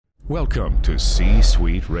Welcome to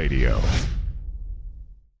C-Suite Radio.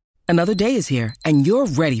 Another day is here, and you're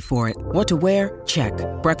ready for it. What to wear? Check.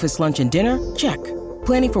 Breakfast, lunch, and dinner? Check.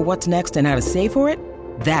 Planning for what's next and how to save for it?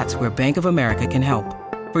 That's where Bank of America can help.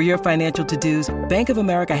 For your financial to-dos, Bank of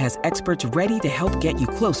America has experts ready to help get you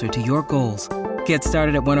closer to your goals. Get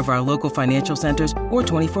started at one of our local financial centers or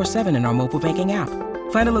 24/7 in our mobile banking app.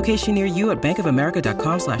 Find a location near you at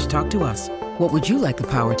bankofamerica.com/talktous. What would you like the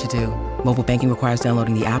power to do? Mobile banking requires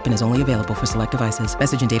downloading the app and is only available for select devices.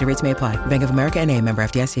 Message and data rates may apply. Bank of America N.A., member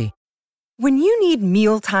FDIC. When you need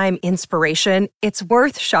mealtime inspiration, it's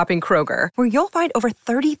worth shopping Kroger, where you'll find over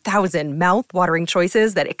 30,000 mouth-watering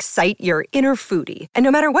choices that excite your inner foodie. And no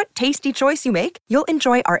matter what tasty choice you make, you'll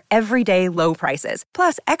enjoy our everyday low prices,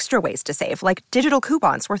 plus extra ways to save, like digital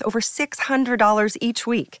coupons worth over $600 each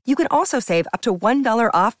week. You can also save up to $1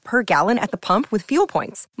 off per gallon at the pump with fuel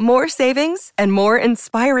points. More savings and more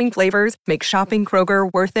inspiring flavors make shopping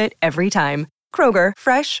Kroger worth it every time. Kroger,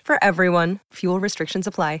 fresh for everyone. Fuel restrictions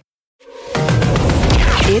apply.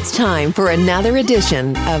 It's time for another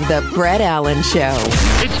edition of The Brett Allen Show.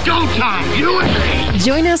 It's go time, USA!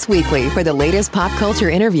 Join us weekly for the latest pop culture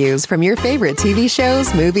interviews from your favorite TV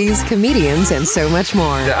shows, movies, comedians, and so much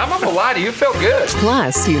more. I'm not gonna lie to you, it felt good.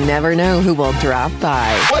 Plus, you never know who will drop by.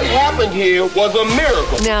 What happened here was a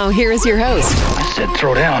miracle. Now, here is your host, I said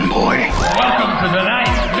throw down, boy. Welcome to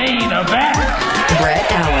tonight's main event.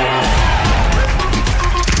 Brett Allen.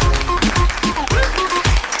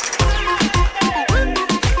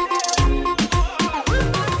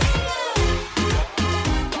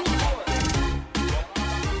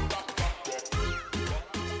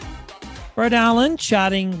 Brett Allen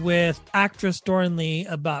chatting with actress Dorren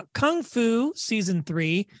about Kung Fu Season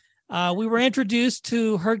 3. We were introduced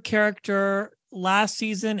to her character last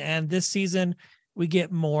season, and this season we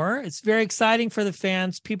get more. It's very exciting for the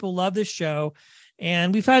fans. People love this show.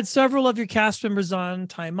 And we've had several of your cast members on,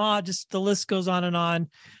 Time Out, just the list goes on and on.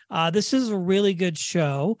 This is a really good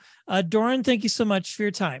show. Dorren, thank you so much for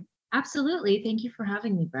your time. Absolutely. Thank you for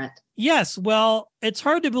having me, Brett. Yes. Well, it's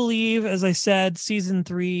hard to believe, as I said, season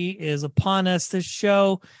 3 is upon us. This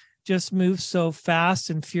show just moves so fast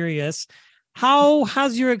and furious. How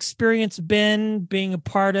has your experience been being a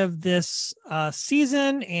part of this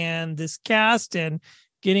season and this cast and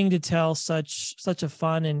getting to tell such a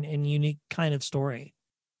fun and unique kind of story?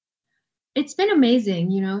 It's been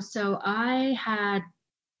amazing, so I had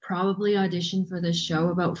probably auditioned for this show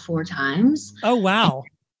about 4 times. Oh, wow.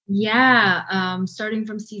 Yeah, starting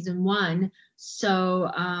from season 1.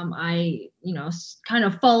 So I, kind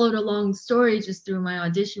of followed along the story just through my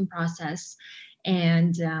audition process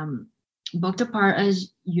and booked a part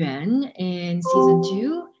as Yuan in season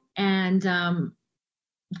 2. And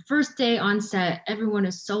first day on set, everyone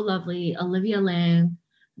is so lovely. Olivia Lang,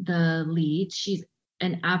 the lead, she's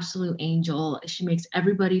an absolute angel. She makes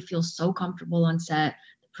everybody feel so comfortable on set.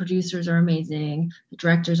 Producers are amazing. The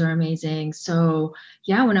directors are amazing. So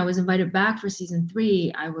yeah, when I was invited back for season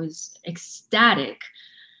 3, I was ecstatic.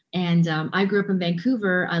 And I grew up in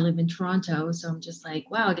Vancouver. I live in Toronto. So I'm just like,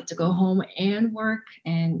 wow, I get to go home and work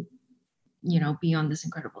and, be on this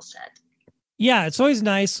incredible set. Yeah, it's always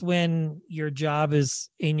nice when your job is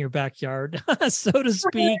in your backyard, so to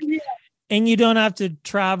speak, and you don't have to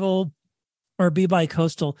travel or be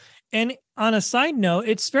bi-coastal. And on a side note,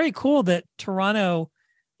 it's very cool that Toronto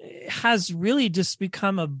has really just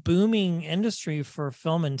become a booming industry for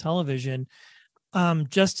film and television,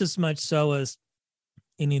 just as much so as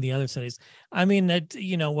any of the other cities. I mean, that,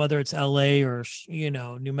 whether it's LA or,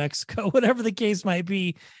 New Mexico, whatever the case might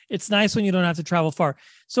be, it's nice when you don't have to travel far.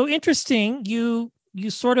 So interesting. You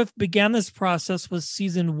sort of began this process with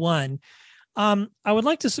season 1. I would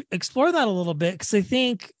like to explore that a little bit because I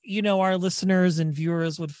think, our listeners and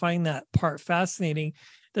viewers would find that part fascinating,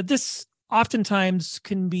 that this oftentimes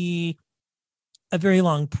can be a very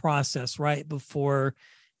long process, right, before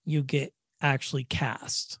you get actually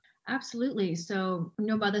cast. Absolutely. So,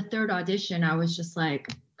 by the 3rd audition, I was just like,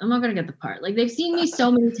 I'm not going to get the part. Like, they've seen me so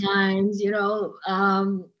many times,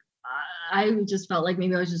 I just felt like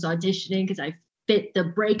maybe I was just auditioning because I fit the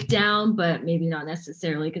breakdown, but maybe not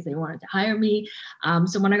necessarily because they wanted to hire me.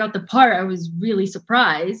 So when I got the part, I was really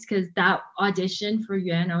surprised because that audition for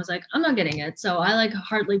Yuan, I was like, I'm not getting it. So I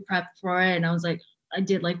hardly prepped for it. And I was like, I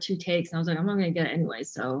did 2 takes and I was like, I'm not going to get it anyway.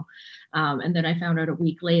 So, and then I found out a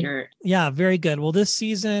week later. Yeah, very good. Well, this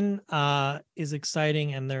season is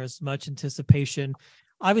exciting and there's much anticipation,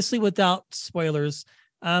 obviously without spoilers.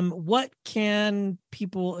 What can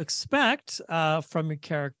people expect from your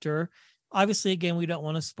character? Obviously, again, we don't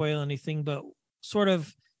want to spoil anything, but sort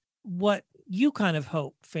of what you kind of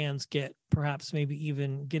hope fans get, perhaps maybe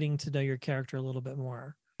even getting to know your character a little bit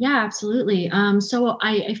more. Yeah, absolutely. So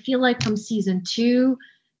I feel like from season 2,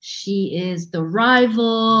 she is the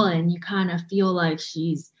rival, and you kind of feel like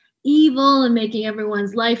she's evil and making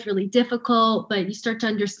everyone's life really difficult. But you start to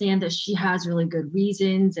understand that she has really good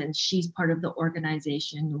reasons, and she's part of the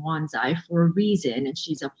organization Wanzai for a reason, and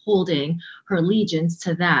she's upholding her allegiance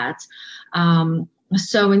to that.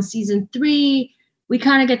 So in season 3, we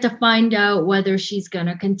kind of get to find out whether she's going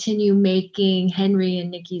to continue making Henry and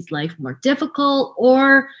Nikki's life more difficult,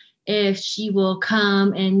 or if she will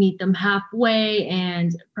come and meet them halfway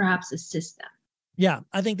and perhaps assist them. Yeah,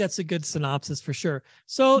 I think that's a good synopsis for sure.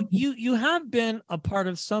 So you have been a part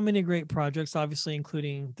of so many great projects, obviously,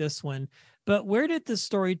 including this one. But where did the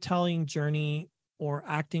storytelling journey or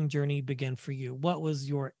acting journey begin for you? What was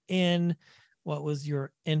your interest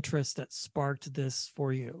that sparked this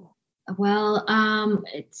for you? Well,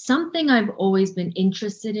 it's something I've always been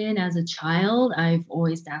interested in as a child. I've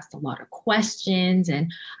always asked a lot of questions,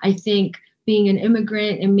 and I think being an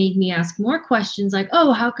immigrant, it made me ask more questions like,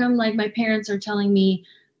 oh, how come like my parents are telling me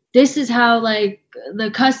this is how like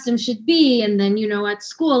the custom should be, and then at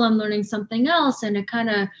school I'm learning something else, and it kind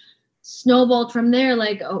of snowballed from there.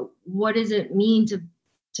 Like, oh, what does it mean to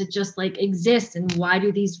just like exist, and why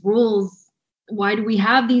do we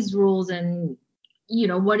have these rules, and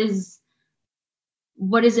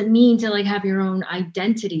what does it mean to like have your own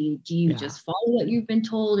identity? Do you just follow what you've been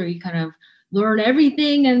told, or you kind of learn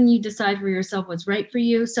everything and you decide for yourself what's right for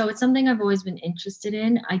you? So it's something I've always been interested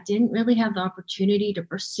in. I didn't really have the opportunity to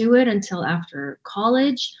pursue it until after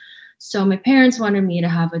college. So my parents wanted me to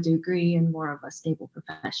have a degree in more of a stable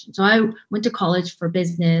profession. So I went to college for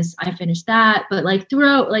business. I finished that. But like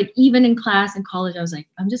throughout, like even in class in college, I was like,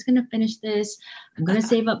 I'm just going to finish this. I'm going to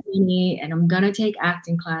save up money and I'm going to take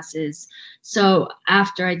acting classes. So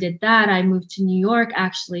after I did that, I moved to New York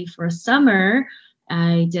actually for a summer.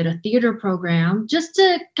 I did a theater program just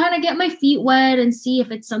to kind of get my feet wet and see if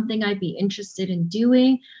it's something I'd be interested in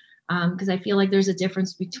doing. Because I feel like there's a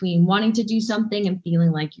difference between wanting to do something and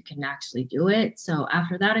feeling like you can actually do it. So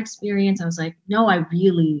after that experience, I was like, no, I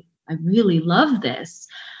really love this.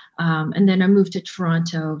 And then I moved to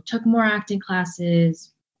Toronto, took more acting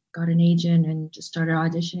classes, got an agent, and just started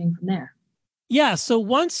auditioning from there. Yeah. So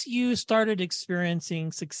once you started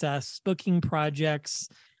experiencing success, booking projects,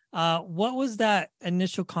 what was that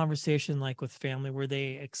initial conversation like with family? Were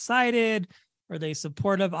they excited? Were they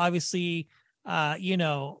supportive? Obviously,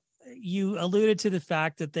 you alluded to the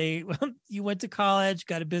fact that you went to college,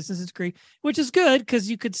 got a business degree, which is good because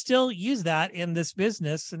you could still use that in this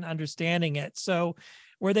business and understanding it. So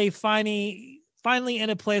were they finally in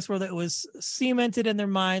a place where it was cemented in their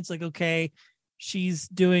minds, like, okay, she's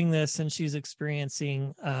doing this and she's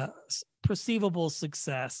experiencing perceivable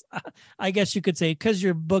success, I guess you could say, because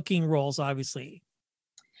you're booking roles, obviously.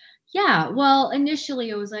 Yeah. Well,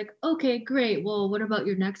 initially it was like, okay, great. Well, what about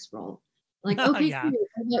your next role? Like, okay, Yeah. cool.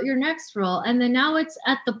 What about your next role? And then now it's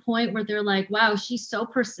at the point where they're like, wow, she's so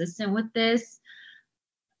persistent with this.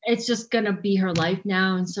 It's just going to be her life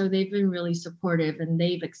now. And so they've been really supportive and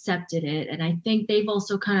they've accepted it. And I think they've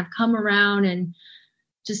also kind of come around and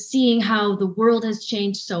just seeing how the world has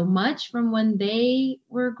changed so much from when they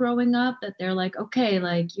were growing up, that they're like, okay,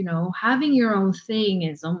 like, having your own thing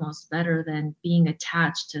is almost better than being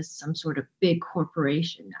attached to some sort of big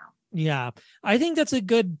corporation now. Yeah, I think that's a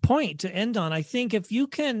good point to end on. I think if you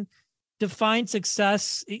can define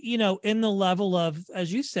success, in the level of,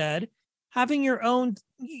 as you said, having your own,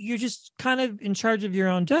 you're just kind of in charge of your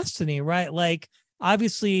own destiny, right? Like,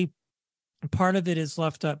 obviously, part of it is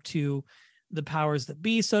left up to the powers that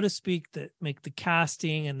be, so to speak, that make the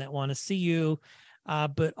casting and that want to see you.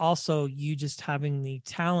 But also you just having the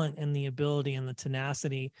talent and the ability and the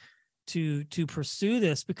tenacity to pursue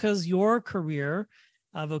this, because your career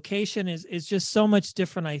vocation is just so much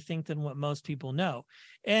different, I think, than what most people know.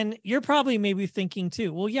 And you're probably maybe thinking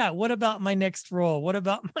too, well, yeah, what about my next role? What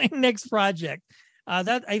about my next project?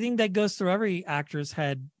 That I think that goes through every actor's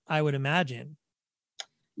head, I would imagine.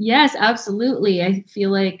 Yes, absolutely. I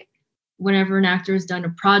feel like whenever an actor has done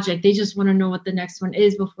a project, they just want to know what the next one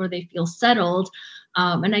is before they feel settled.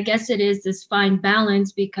 And I guess it is this fine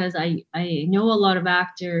balance, because I know a lot of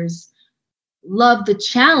actors love the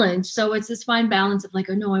challenge. So it's this fine balance of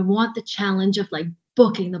like, oh no, I want the challenge of like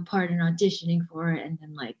booking the part and auditioning for it, and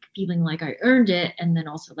then like feeling like I earned it. And then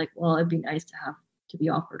also like, well, it'd be nice to be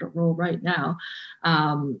offered a role right now.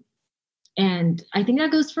 And I think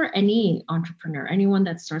that goes for any entrepreneur, anyone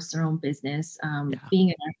that starts their own business. Being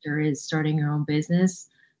an actor is starting your own business.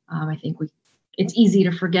 I think it's easy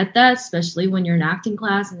to forget that, especially when you're in acting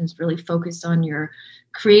class and it's really focused on your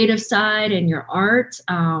creative side and your art.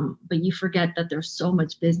 But you forget that there's so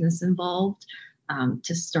much business involved.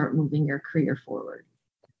 to start moving your career forward.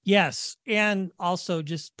 Yes. And also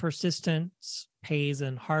just persistence pays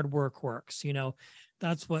and hard work works.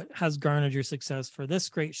 That's what has garnered your success for this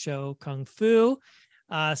great show, Kung Fu.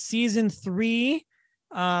 Season 3,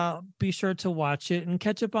 be sure to watch it and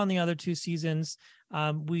catch up on the other 2 seasons.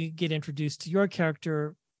 We get introduced to your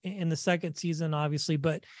character in the second season, obviously,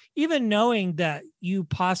 but even knowing that you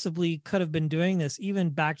possibly could have been doing this even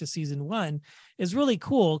back to season 1 is really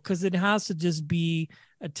cool, because it has to just be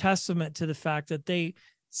a testament to the fact that they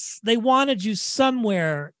wanted you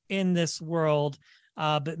somewhere in this world,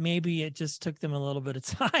 but maybe it just took them a little bit of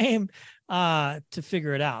time to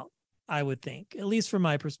figure it out, I would think, at least from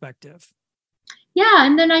my perspective. Yeah,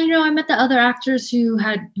 and then I met the other actors who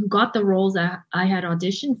got the roles that I had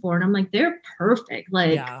auditioned for, and I'm like, they're perfect.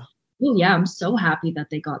 Like, oh yeah, I'm so happy that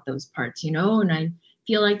they got those parts, and I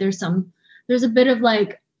feel like there's a bit of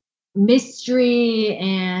like mystery,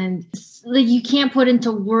 and like you can't put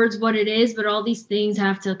into words what it is, but all these things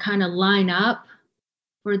have to kind of line up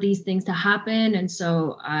for these things to happen. And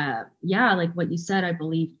so, like what you said, I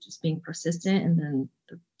believe just being persistent, and then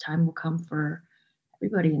the time will come for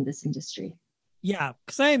everybody in this industry. Yeah,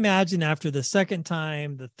 because I imagine after the second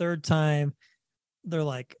time, the third time, they're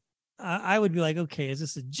like, I would be like, okay, is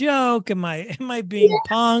this a joke? Am I being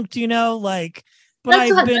punked? But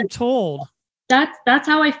I've been told. That's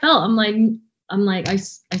how I felt. I'm like, I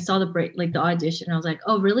saw the audition. I was like,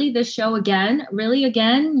 oh, really? This show again? Really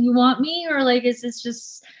again? You want me? Or like, is this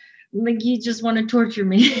just like, you just want to torture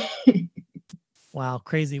me? Wow.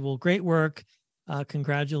 Crazy. Well, great work.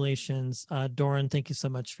 Congratulations. Dorren, thank you so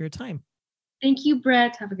much for your time. Thank you,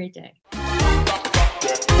 Brett. Have a great day.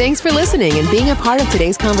 Thanks for listening and being a part of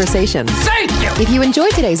today's conversation. Thank you. If you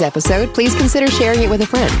enjoyed today's episode, please consider sharing it with a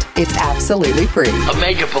friend. It's absolutely free. A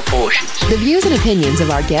major proportions. The views and opinions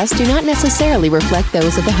of our guests do not necessarily reflect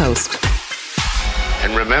those of the host.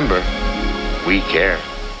 And remember, we care.